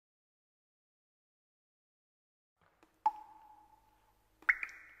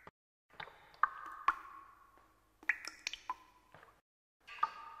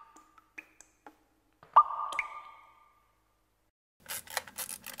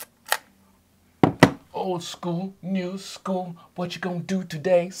Old school, new school, what you gonna do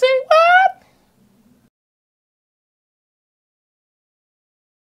today? Say what?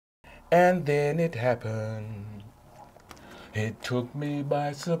 And then it happened. It took me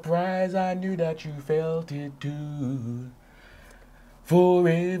by surprise. I knew that you felt it too.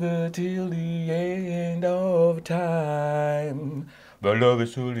 Forever till the end of time. The love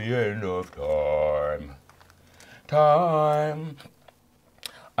is till the end of time. Time.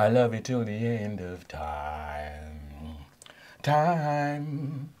 I love you till the end of time.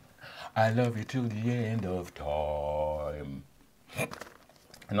 Time. I love you till the end of time.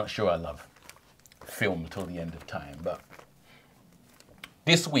 I'm not sure I love film till the end of time, but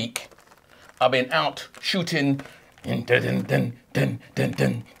this week I've been out shooting. I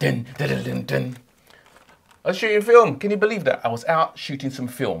was shooting film. Can you believe that? I was out shooting some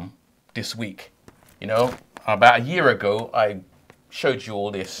film this week. You know, about a year ago, I showed you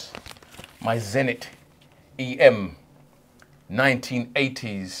all this. My Zenit EM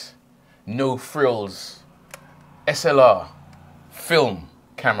 1980s no frills SLR film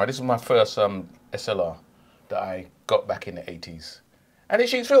camera. This was my first SLR that I got back in the 80s. And it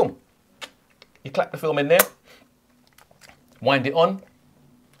shoots film. You clap the film in there, wind it on,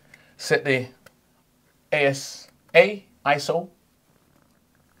 set the ISO,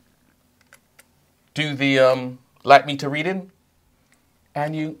 do the light meter reading,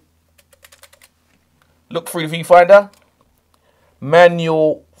 and you look through the viewfinder,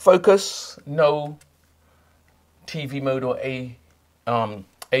 manual focus, no TV mode or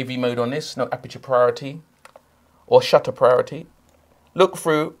AV mode on this, no aperture priority or shutter priority. Look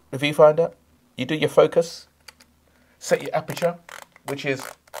through the viewfinder, you do your focus, set your aperture, which is,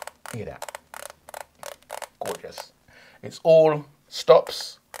 look at that, gorgeous. It's all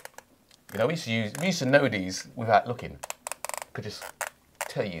stops. You know, we used to know these without looking. Could just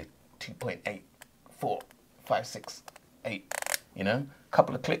tell you 2.8, 4, 5, 6, 8, you know,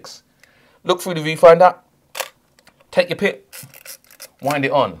 couple of clicks. Look through the viewfinder, take your pick, wind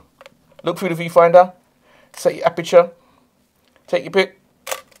it on. Look through the viewfinder, set your aperture, take your pick,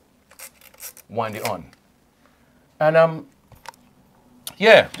 wind it on. And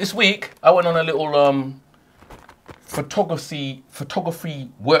yeah, this week I went on a little photography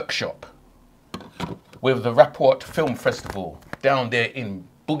workshop with the Rapport Film Festival down there in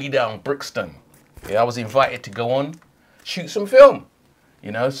Boogie Down, Brixton. Yeah, I was invited to go on, shoot some film.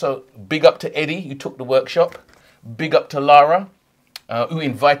 You know, so big up to Eddie who took the workshop. Big up to Lara who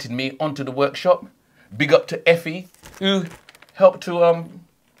invited me onto the workshop. Big up to Effie who helped to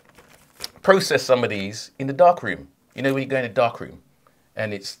process some of these in the dark room. You know when you go in the dark room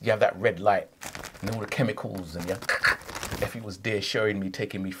and you have that red light and all the chemicals and Effie was there showing me,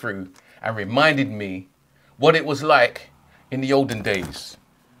 taking me through and reminded me what it was like in the olden days.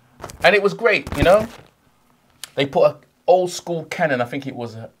 And it was great, you know. They put an old school Canon, I think it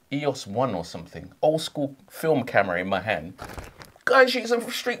was an EOS 1 or something, old school film camera in my hand. Go and shoot some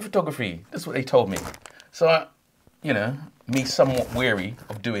street photography. That's what they told me. So, you know, me somewhat weary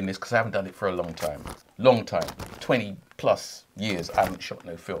of doing this because I haven't done it for a long time. Long time, 20 plus years I haven't shot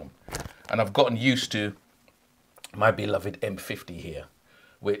no film. And I've gotten used to my beloved M50 here,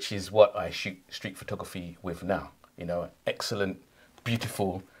 which is what I shoot street photography with now. You know, excellent,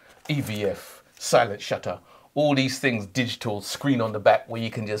 beautiful EVF, silent shutter, all these things, digital, screen on the back where you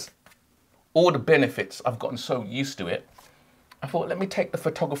can just, all the benefits. I've gotten so used to it. I thought, let me take the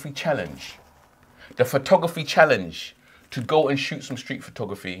photography challenge. The photography challenge to go and shoot some street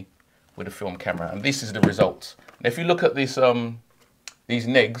photography with a film camera. And this is the result. And if you look at this, these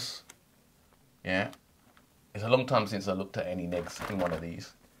negs, yeah, it's a long time since I looked at any negs in one of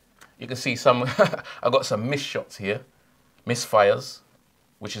these. You can see some, I've got some miss shots here, misfires,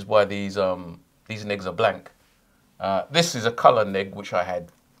 which is why these negs are blank. This is a color neg, which I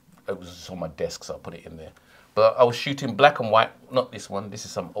had, it was just on my desk, so I put it in there. But I was shooting black and white, not this one. This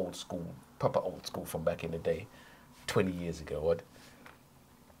is some old school, proper old school from back in the day, 20 years ago.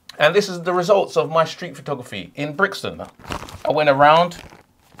 And this is the results of my street photography in Brixton. I went around,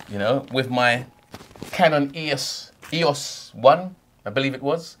 you know, with my Canon EOS 1, I believe it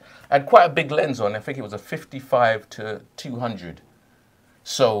was. I had quite a big lens on. I think it was a 55 to 200.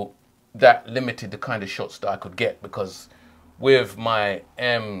 So that limited the kind of shots that I could get, because with my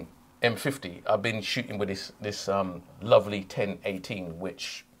M50, I've been shooting with this lovely 1018,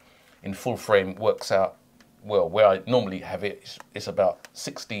 which in full frame works out well. Where I normally have it, it's about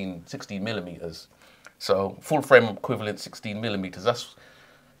 16 millimeters. So full frame equivalent 16 millimeters. That's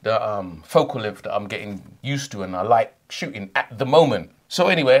the focal length that I'm getting used to and I like shooting at the moment. So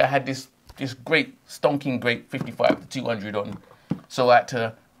anyway, I had this great, stonking great 55 to 200 on. So I had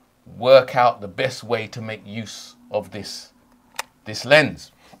to work out the best way to make use of this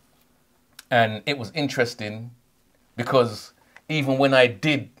lens. And it was interesting because even when I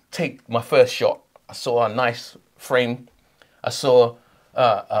did take my first shot, I saw a nice frame. I saw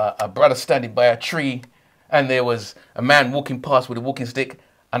a brother standing by a tree, and there was a man walking past with a walking stick,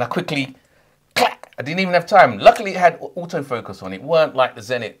 and I quickly, clack, I didn't even have time. Luckily it had autofocus on it. It weren't like the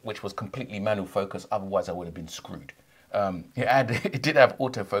Zenit, which was completely manual focus, otherwise I would have been screwed. It did have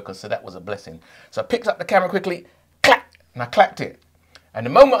autofocus, so that was a blessing. So I picked up the camera quickly, clack, and I clacked it. And the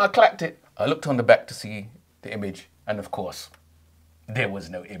moment I clacked it, I looked on the back to see the image, and of course, there was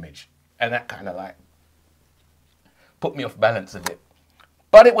no image. And that kind of like put me off balance a bit.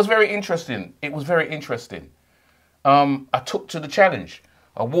 But it was very interesting. It was very interesting. I took to the challenge.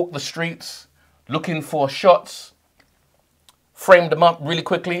 I walked the streets looking for shots, framed them up really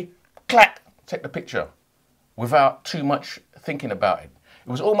quickly, clack, take the picture without too much thinking about it. It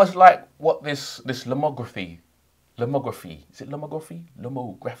was almost like what this lomography, is it lomography?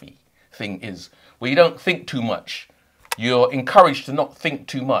 Lomography thing is, where you don't think too much. You're encouraged to not think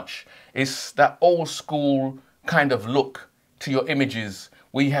too much. It's that old school kind of look to your images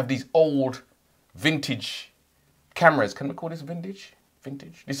where you have these old vintage cameras. Can we call this vintage?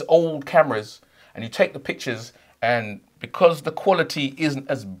 Vintage? These old cameras, and you take the pictures, and because the quality isn't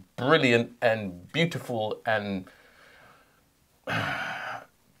as brilliant and beautiful and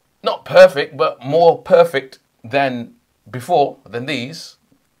not perfect, but more perfect than before, than these,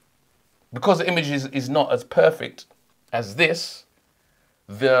 because the image is not as perfect as this,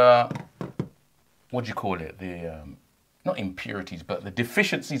 the, what do you call it? The, not impurities, but the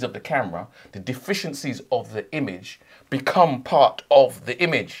deficiencies of the camera, the deficiencies of the image become part of the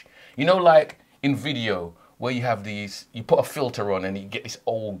image. You know, like in video where you have these, you put a filter on and you get this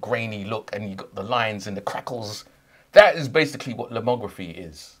old grainy look and you got the lines and the crackles. That is basically what lomography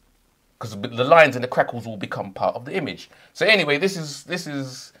is, because the lines and the crackles will become part of the image. So anyway, this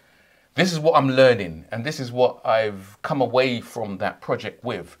is what I'm learning, and this is what I've come away from that project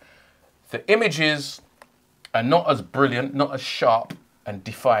with. The images are not as brilliant, not as sharp and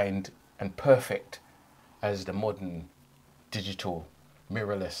defined and perfect as the modern digital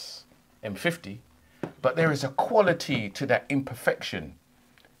mirrorless M50, but there is a quality to that imperfection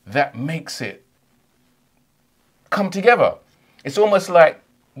that makes it come together. It's almost like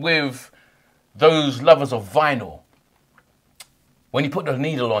with those lovers of vinyl. When you put the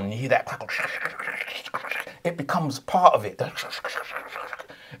needle on, you hear that crackle. It becomes part of it.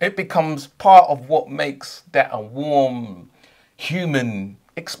 It becomes part of what makes that a warm human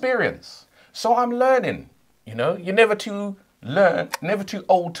experience. So I'm learning, you know, you're never too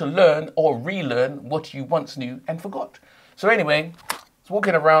old to learn or relearn what you once knew and forgot. So anyway, I was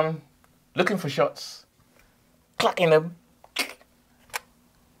walking around looking for shots, clacking them,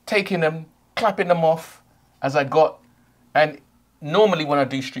 taking them, clapping them off as I got. And normally when I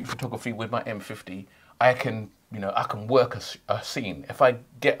do street photography with my M50, I can work a scene. If I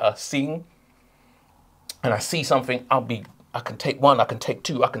get a scene and I see something, I can take one, I can take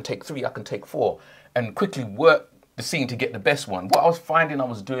two, I can take three, I can take four, and quickly work the scene to get the best one. What I was finding I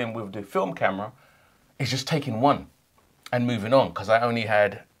was doing with the film camera is just taking one and moving on, because I only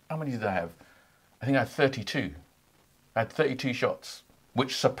had, how many did I have? I think I had 32. I had 32 shots,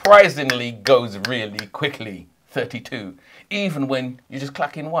 which surprisingly goes really quickly, 32, even when you're just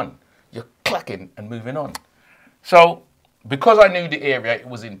clacking one. You're clacking and moving on. So because I knew the area, it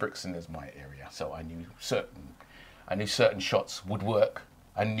was in Brixton as my area, so I knew certain shots would work.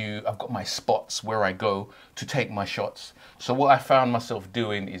 I knew I've got my spots where I go to take my shots. So what I found myself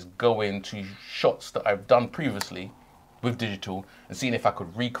doing is going to shots that I've done previously with digital and seeing if I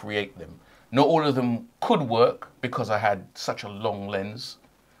could recreate them. Not all of them could work because I had such a long lens,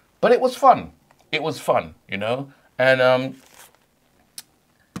 but it was fun. It was fun, you know. And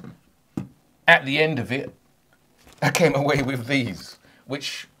at the end of it, I came away with these,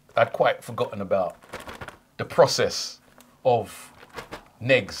 which I'd quite forgotten about. The process of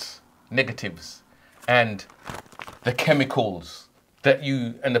negatives, and the chemicals that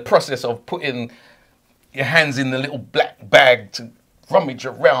and the process of putting your hands in the little black bag to rummage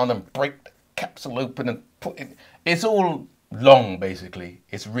around and break the capsule open and put it. It's all long, basically.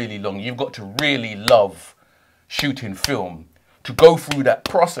 It's really long. You've got to really love shooting film to go through that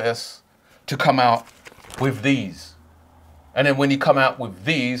process to come out with these. And then when you come out with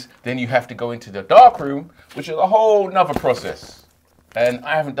these, then you have to go into the darkroom, which is a whole nother process. And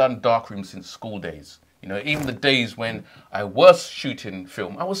I haven't done darkroom since school days. You know, even the days when I was shooting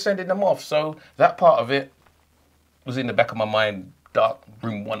film, I was sending them off. So that part of it was in the back of my mind,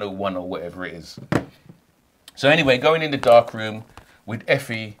 darkroom 101 or whatever it is. So anyway, going in the darkroom with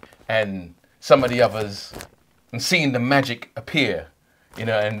Effie and some of the others, and seeing the magic appear, you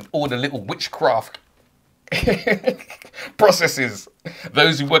know, and all the little witchcraft processes.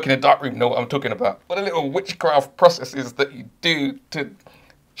 Those who work in a darkroom know what I'm talking about. What the little witchcraft processes that you do to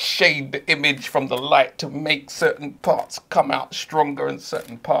shade the image from the light to make certain parts come out stronger and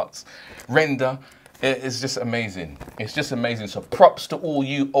certain parts render. It's just amazing. It's just amazing. So props to all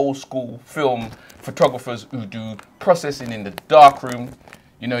you old school film photographers who do processing in the darkroom.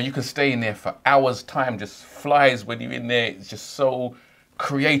 You know, you can stay in there for hours. Time just flies when you're in there. It's just so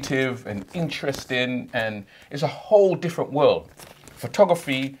creative and interesting, and it's a whole different world.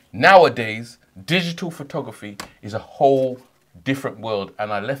 Photography nowadays, digital photography, is a whole different world.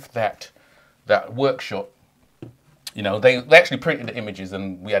 And I left that workshop. You know, they actually printed the images,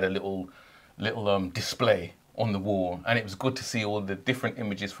 and we had a little display on the wall, and it was good to see all the different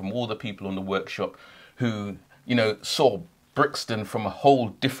images from all the people on the workshop who, you know, saw Brixton from a whole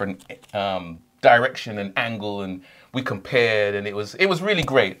different direction and angle, and we compared, and it was really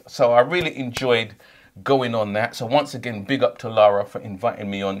great. So I really enjoyed going on that. So once again, big up to Lara for inviting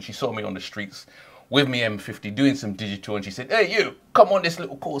me on. She saw me on the streets with me M50 doing some digital, and she said, "Hey, you come on this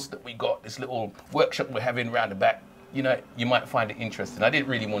little course that we got, this little workshop we're having round the back. You know, you might find it interesting." I didn't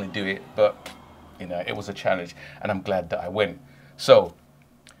really want to do it, but you know, it was a challenge, and I'm glad that I went. So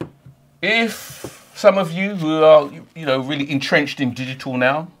if some of you who are, you know, really entrenched in digital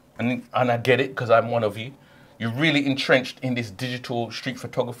now, and I get it because I'm one of you, you're really entrenched in this digital street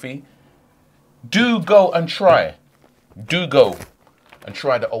photography, do go and try. Do go and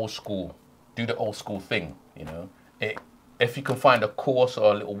try the old school. Do the old school thing, you know. If you can find a course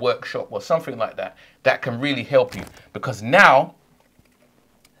or a little workshop or something like that, that can really help you. Because now,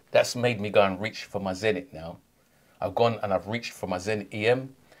 that's made me go and reach for my Zenit now. I've gone and I've reached for my Zenit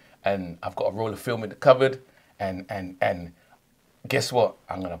EM, and I've got a roll of film in the cupboard, and guess what?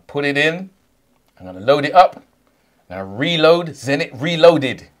 I'm going to put it in, I'm going to load it up, and I reload. Zenit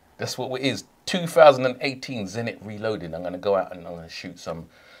Reloaded. That's what it is. 2018 Zenit Reloaded. I'm going to go out and I'm going to shoot some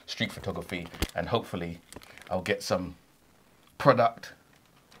street photography, and hopefully I'll get some product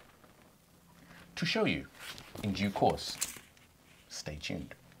to show you in due course. Stay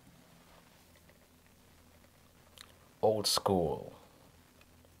tuned. Old school.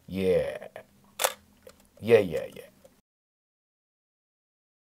 Yeah. Yeah.